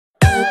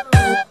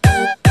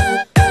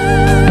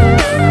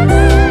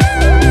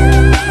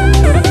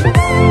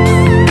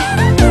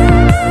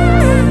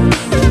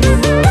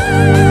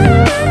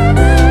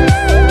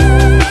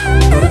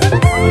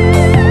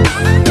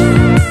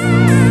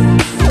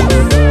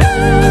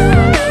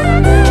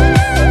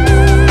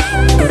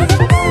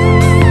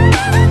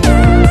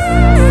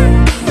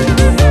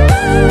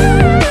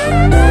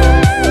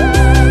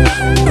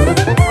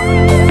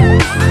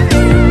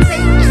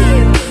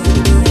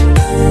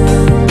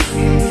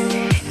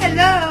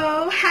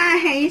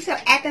so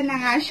eto na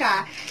nga siya.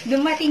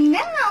 Dumating na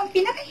ang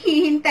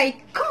pinakahihintay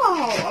ko.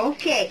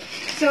 Okay,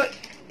 so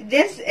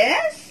this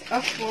is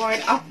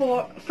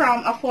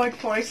from a Ford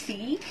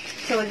 4C.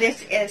 So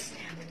this is,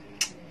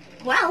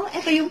 well,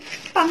 ito yung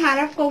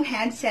pangarap kong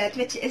headset,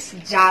 which is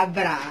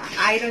Jabra.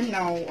 I don't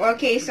know.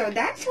 Okay, so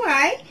that's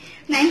why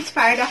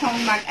na-inspired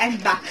akong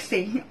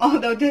mag-unboxing.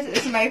 Although this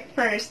is my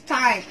first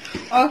time.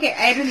 Okay,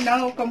 I don't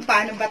know kung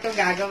paano ba ito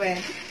gagawin.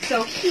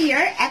 So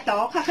here,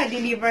 ito,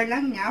 kaka-deliver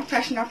lang niya.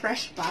 Fresh na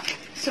fresh pa.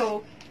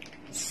 So,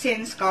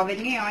 since COVID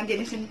ngayon,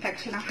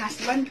 dinisinfect siya ng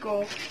husband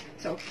ko.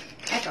 So,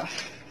 ito.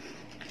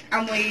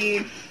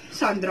 Amoy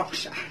sunrock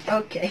siya.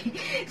 Okay.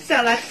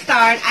 So, let's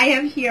start. I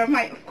have here,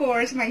 of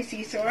course, my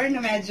scissor na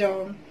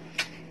medyo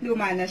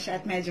luma na siya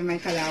at medyo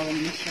may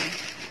kalawang na siya.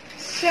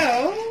 So,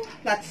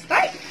 let's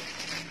start.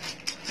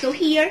 So,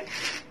 here,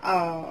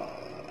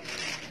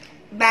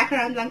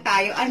 background lang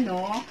tayo,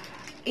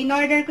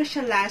 in-order ko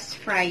siya last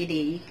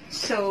Friday.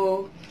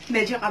 So,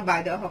 medyo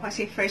kabado ako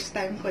kasi first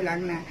time ko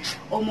lang na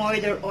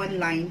umorder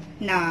online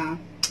na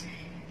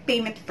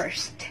payment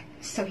first.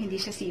 So,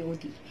 hindi siya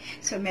COD.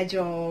 So,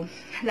 medyo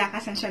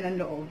lakasan siya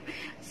ng loob.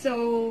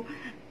 So,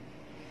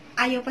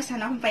 ayaw pa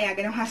sana akong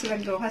payagan ng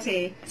husband ko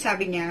kasi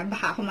sabi niya,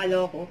 baka ako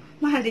maloko.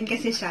 Mahal din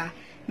kasi siya.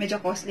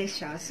 Medyo costly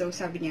siya. So,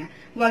 sabi niya,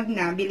 wag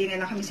na, bili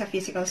na lang kami sa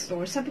physical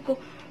store. Sabi ko,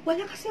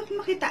 wala kasi akong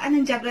makitaan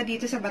ng Jabra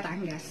dito sa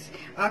Batangas.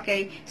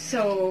 Okay,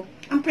 so,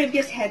 ang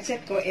previous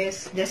headset ko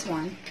is this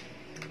one.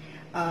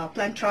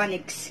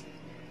 Plantronics.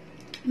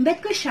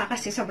 Bet ko siya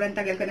kasi sobrang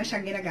tagal ko na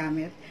siyang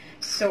ginagamit.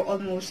 So,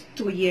 almost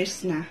 2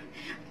 years na.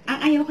 Ang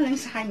ayaw ko lang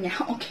sa kanya,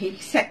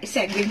 okay,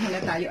 segue muna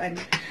tayo.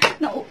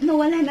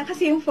 Nawala na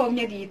kasi yung foam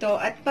niya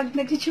dito. At pag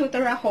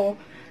nag-tutor ako,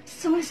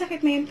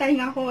 sumasakit na yung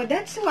tainga ko.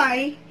 That's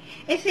why,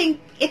 I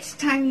think it's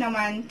time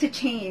naman to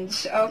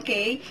change,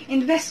 okay?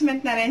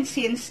 Investment na rin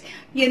since,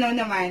 you know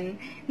naman,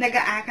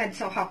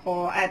 nag-aakad-sok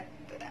ako at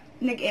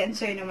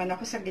nag-enjoy naman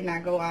ako sa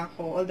ginagawa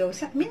ko. Although,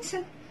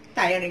 minsan,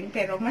 tiring,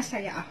 pero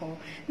masaya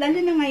ako. Lalo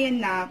na ngayon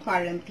na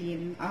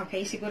quarantine.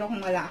 Okay, siguro kung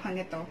wala ako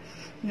nito,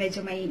 medyo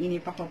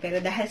maiinip ako.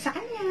 Pero dahil sa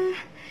kanya,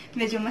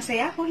 medyo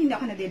masaya ako, hindi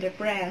ako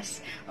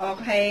nade-depress.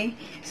 Okay,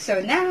 so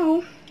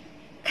now,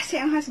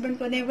 kasi ang husband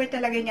ko, never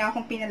talaga niya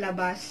akong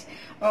pinalabas.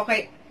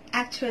 Okay,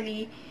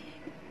 actually,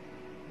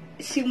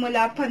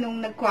 simula pa nung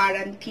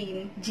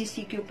nag-quarantine,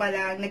 GCQ pa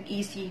lang,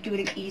 nag-ECQ,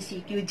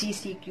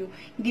 GCQ,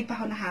 hindi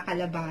pa ako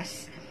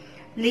nakakalabas.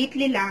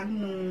 Lately lang,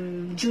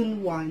 nung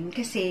June 1,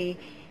 kasi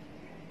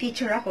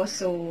teacher ako,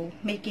 so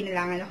may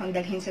kinailangan akong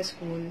dalhin sa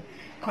school,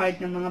 card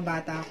ng mga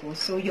bata ko.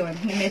 So, yun,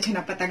 medyo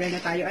napatagal na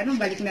tayo.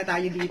 Balik na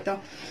tayo dito.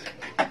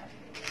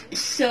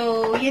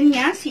 So, yun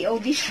nga,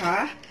 COD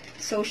siya.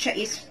 So, siya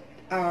is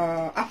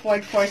a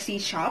Ford 4C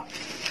shop.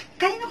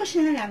 Kaya na ko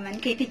siya nalaman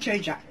kay Teacher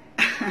Ja.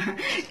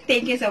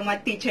 Thank you so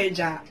much, Teacher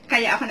Ja.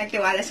 Kaya ako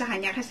nagtiwala sa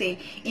kanya kasi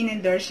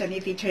in-endorse siya ni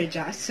Teacher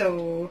Ja.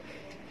 So,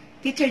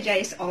 Teacher Ja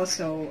is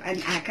also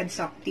an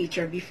ACADSOC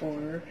teacher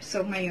before.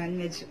 So,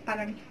 ngayon, medyo,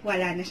 parang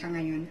wala na siya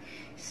ngayon.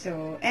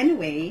 So,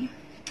 anyway,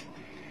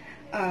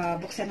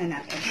 buksan na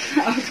natin.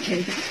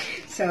 Okay.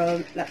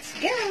 So, let's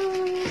go!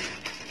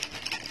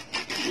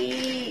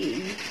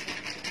 Yay!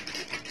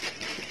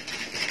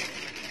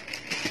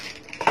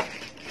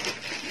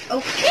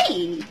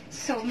 Okay!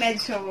 So,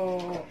 medyo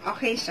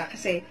okay siya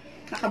kasi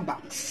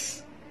naka-box.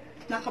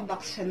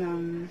 Naka-box siya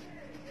ng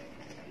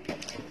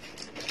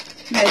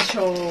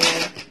medyo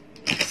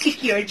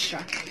secured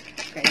siya.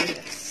 Okay,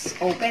 let's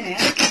open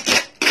it.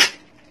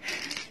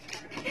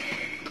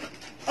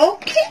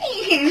 Okay!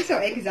 I'm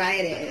so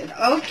excited.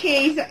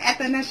 Okay, so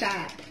eto na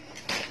siya.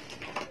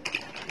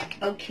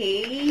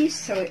 Okay,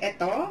 so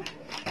eto.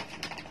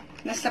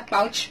 Nasa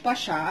pouch pa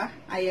siya.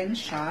 Ayan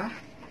siya.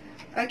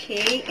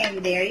 Okay,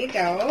 and there you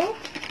go.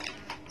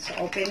 So,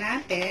 open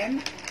natin.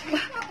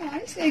 Wow,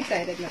 I'm so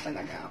excited na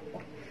talaga ako.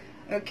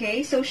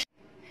 Okay, so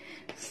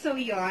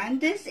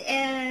yun. This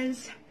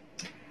is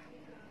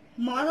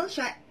model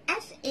siya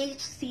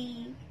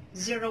SHC016.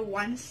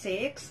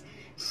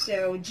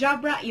 So,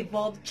 Jabra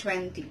Evolve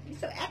 20.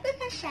 So, eto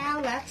na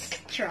siya. Let's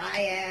try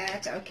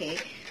it. Okay.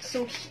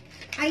 So,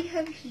 I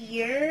have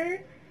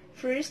here,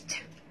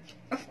 first,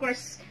 of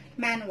course,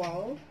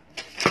 manual.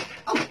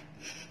 Oh!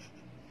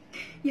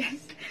 Yes,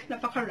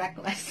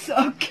 napaka-reckless.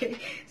 Okay.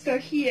 So,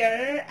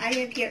 here, I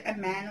have here a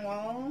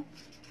manual.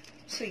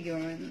 So,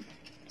 yun.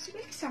 So,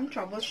 may some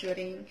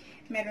troubleshooting.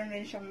 Meron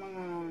rin siyang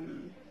mga,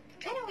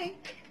 anyway,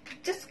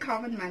 just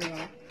common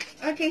manual.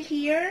 Okay,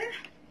 here,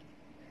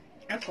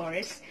 of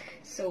course,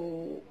 so,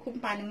 kung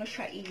paano mo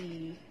siya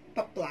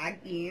i-plug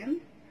in.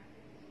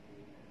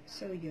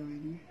 So,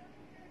 yun.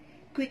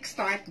 Quick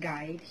start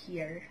guide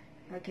here.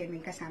 Okay,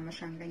 may kasama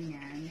siyang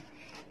ganyan.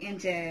 And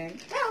then,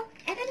 well,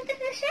 eto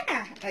na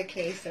siya.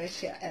 Okay, so,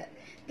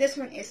 this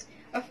one is,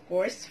 of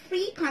course,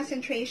 free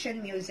concentration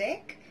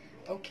music.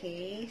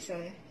 Okay, so,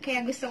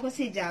 kaya gusto ko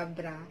si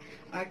Jabra.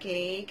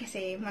 Okay,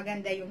 kasi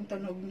maganda yung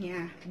tunog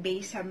niya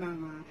based sa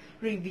mga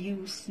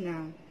reviews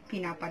na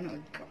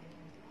pinapanood ko.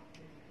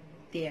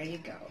 There you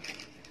go.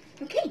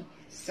 Okay,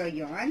 so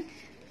yon.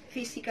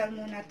 Physical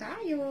muna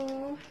tayo.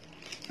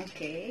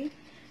 Okay?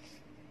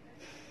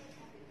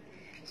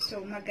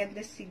 So,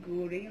 maganda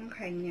siguro yung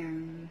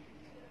kanyang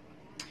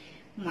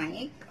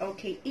mic.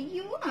 Okay,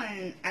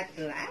 iyon. At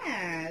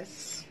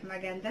last,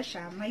 maganda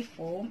siya. May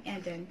foam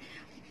and then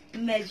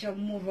medyo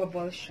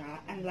movable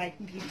siya. Unlike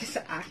dito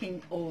sa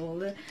aking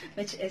old,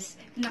 which is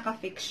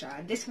naka-fix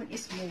siya. This one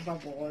is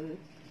movable.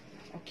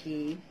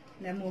 Okay.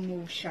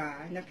 Namu-move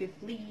siya.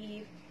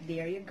 Napi-flip.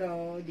 There you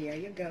go. There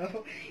you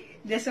go.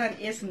 This one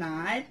is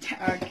not.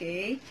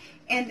 Okay.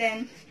 And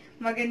then,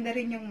 maganda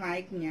rin yung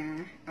mic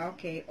niya.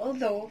 Okay.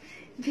 Although,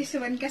 this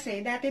one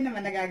kasi, dati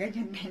naman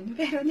nagaganyan din.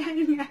 Pero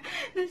dahil nga,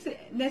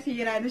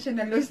 nasira na siya,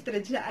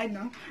 na-lustrad siya,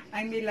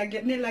 ang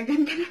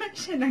nilagan ka naman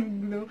siya ng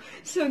glue.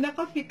 So,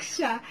 naka-fix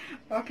siya.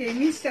 Okay.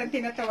 Minsan,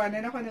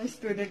 tinatawanan ako ng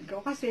student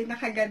ko kasi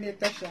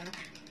nakaganito siya.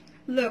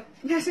 Look,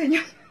 nasa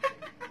niya.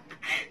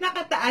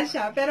 Nakataas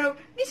siya, pero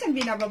minsan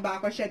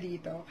binababa ko siya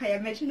dito. Kaya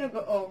medyo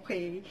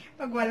nag-okay.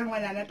 Pag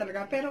walang-wala na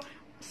talaga. Pero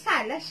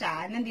sala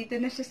siya. Nandito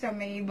na siya sa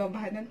may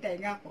baba ng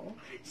tenga ko.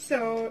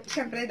 So,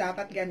 syempre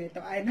dapat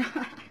ganito.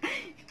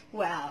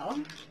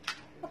 Wow.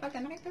 Kapag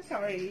kita,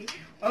 sorry.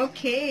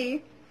 Okay.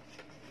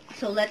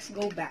 So, let's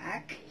go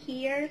back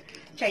here.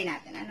 Try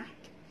natin,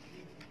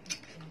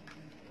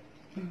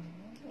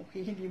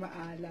 Okay, hindi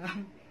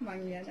maalam.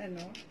 Mangyan,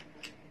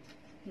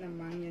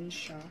 namangyan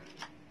siya.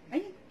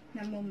 Ayun.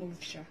 Namo-move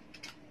siya.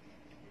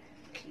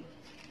 Okay.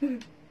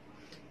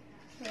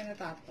 Kaya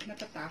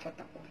natatakot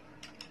ako.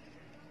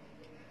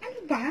 Ano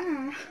ba?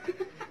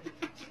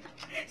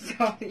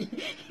 Sorry.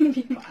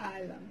 Hindi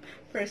maalam.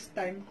 First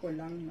time ko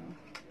lang, no?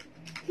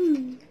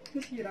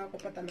 Nasira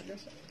ko pa talaga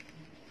siya.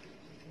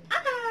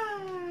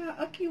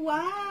 Okay,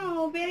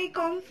 wow! Very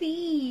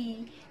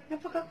comfy!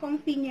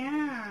 Napaka-comfy niya.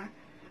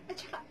 At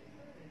saka,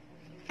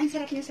 ang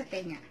sarap niya sa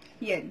tenga.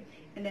 Yan.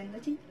 And then,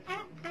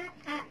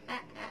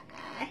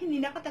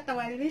 hindi na ako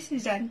tatawanan ng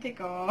estudyante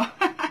ko.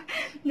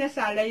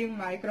 Nasala yung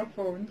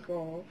microphone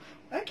ko.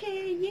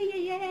 Okay,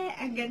 yeah.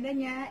 Ang ganda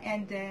niya.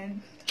 And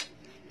then,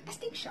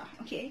 astig siya.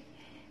 Okay?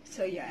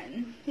 So,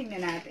 yan.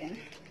 Tingnan natin.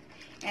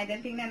 And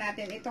then, tingnan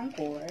natin itong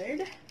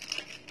cord.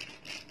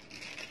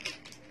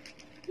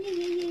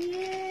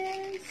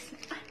 Yes!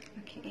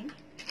 Okay.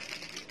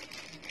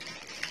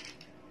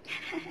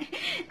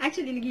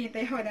 Actually,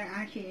 naghihintay ako ng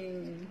aking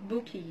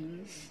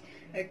bookings.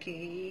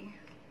 Okay.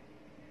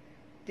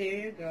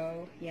 There you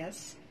go.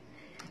 Yes.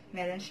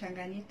 Meron siyang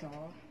ganito.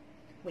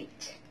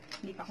 Wait.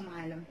 Hindi pa ko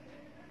maalam.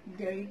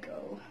 There you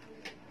go.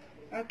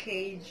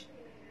 Okay.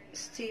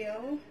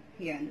 Still,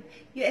 yan.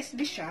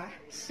 USB siya.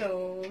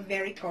 So,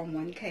 very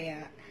common.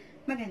 Kaya,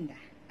 maganda.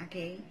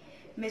 Okay?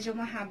 Medyo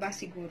mahaba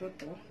siguro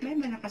to. May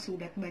ba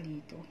nakasulat ba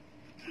dito?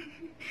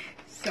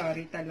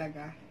 Sorry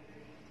talaga.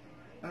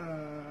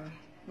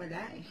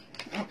 Wala eh.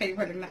 Okay,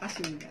 walang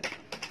nakasulat.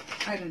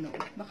 I don't know.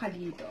 Baka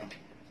dito.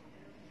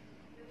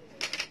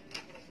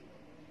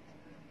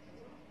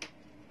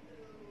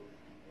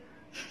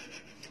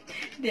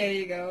 There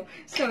you go.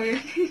 So,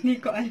 hindi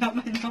ko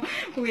alam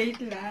Wait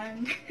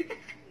lang.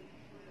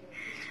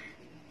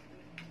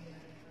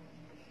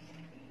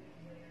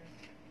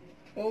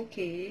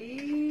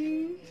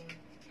 Okay.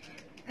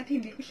 At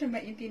hindi ko siya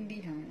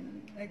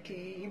maintindihan.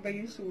 Okay. Iba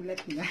yung sulat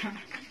niya.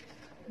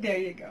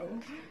 There you go.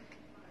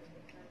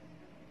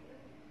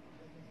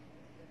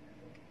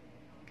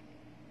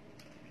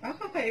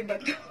 Kakaiba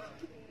to.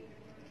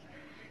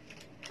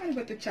 Ano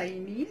ba to?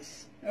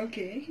 Chinese?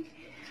 Okay.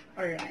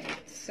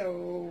 Alright. So,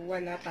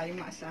 wala tayong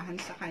maasahan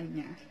sa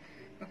kanya.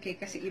 Okay,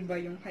 kasi iba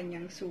yung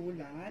kanyang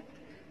sulat.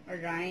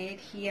 Alright,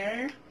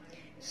 here.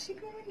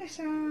 Siguro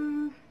nasa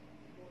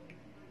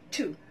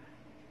 2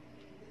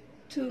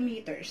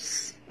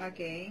 meters.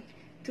 Okay?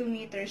 2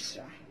 meters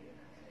siya.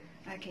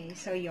 Okay,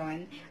 so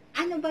yon.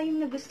 Ano ba yung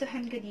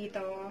nagustuhan ko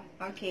dito?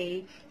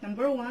 Okay,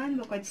 number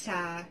 1, bukod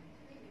sa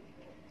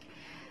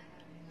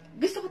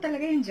gusto ko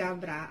talaga yung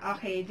Jabra.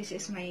 Okay, this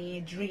is my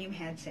dream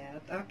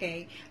headset.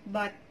 Okay,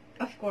 but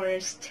of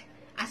course,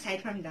 aside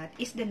from that,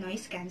 is the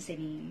noise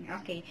cancelling.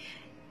 Okay.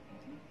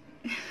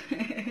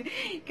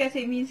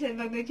 Kasi minsan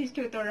pag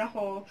nag-tutor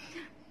ako,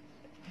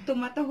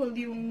 tumatahol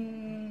yung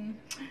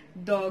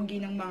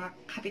doggy ng mga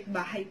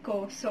kapitbahay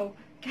ko. So,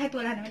 kahit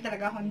wala naman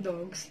talaga akong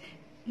dogs,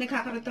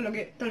 nagkakaroon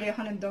tuloy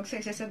ako ng dogs.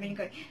 So, sasabihin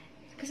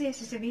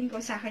ko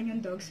sa akin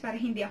yung dogs para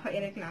hindi ako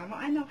ireklamo.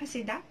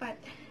 Kasi dapat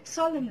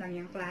solemn lang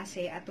yung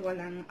klase at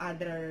walang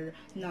other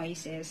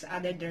noises,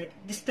 other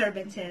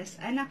disturbances.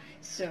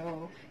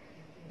 So,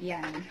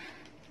 yan.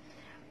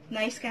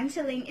 Noise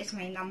cancelling is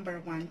my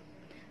number 1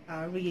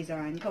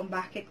 reason kung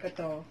bakit ko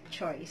to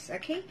choice.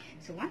 Okay?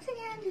 So, once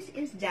again, this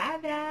is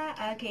Jabra.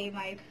 Okay,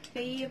 my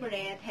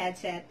favorite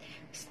headset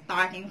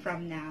starting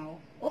from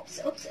now.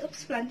 Oops,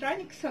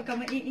 Plantronics. Huwag ka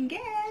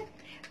maiinggit.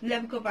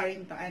 Love ko pa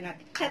rin to.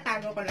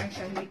 Tatago ko lang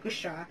siya. Hindi ko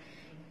siya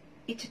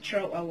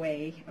i-throw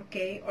away.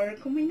 Okay? Or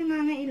kung may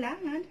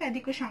nangangailangan,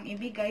 pwede ko siyang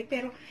ibigay.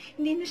 Pero,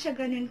 hindi na siya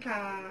ganun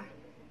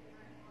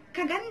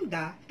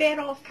kaganda.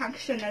 Pero,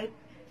 functional.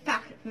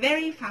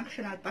 Very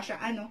functional pa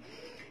siya.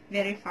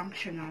 Very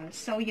functional.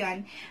 So,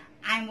 yan.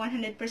 I'm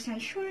 100%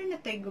 sure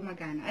na ito'y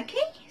gumagana.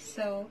 Okay?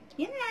 So,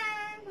 yun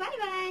lang.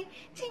 Bye-bye!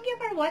 Thank you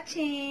for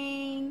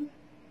watching!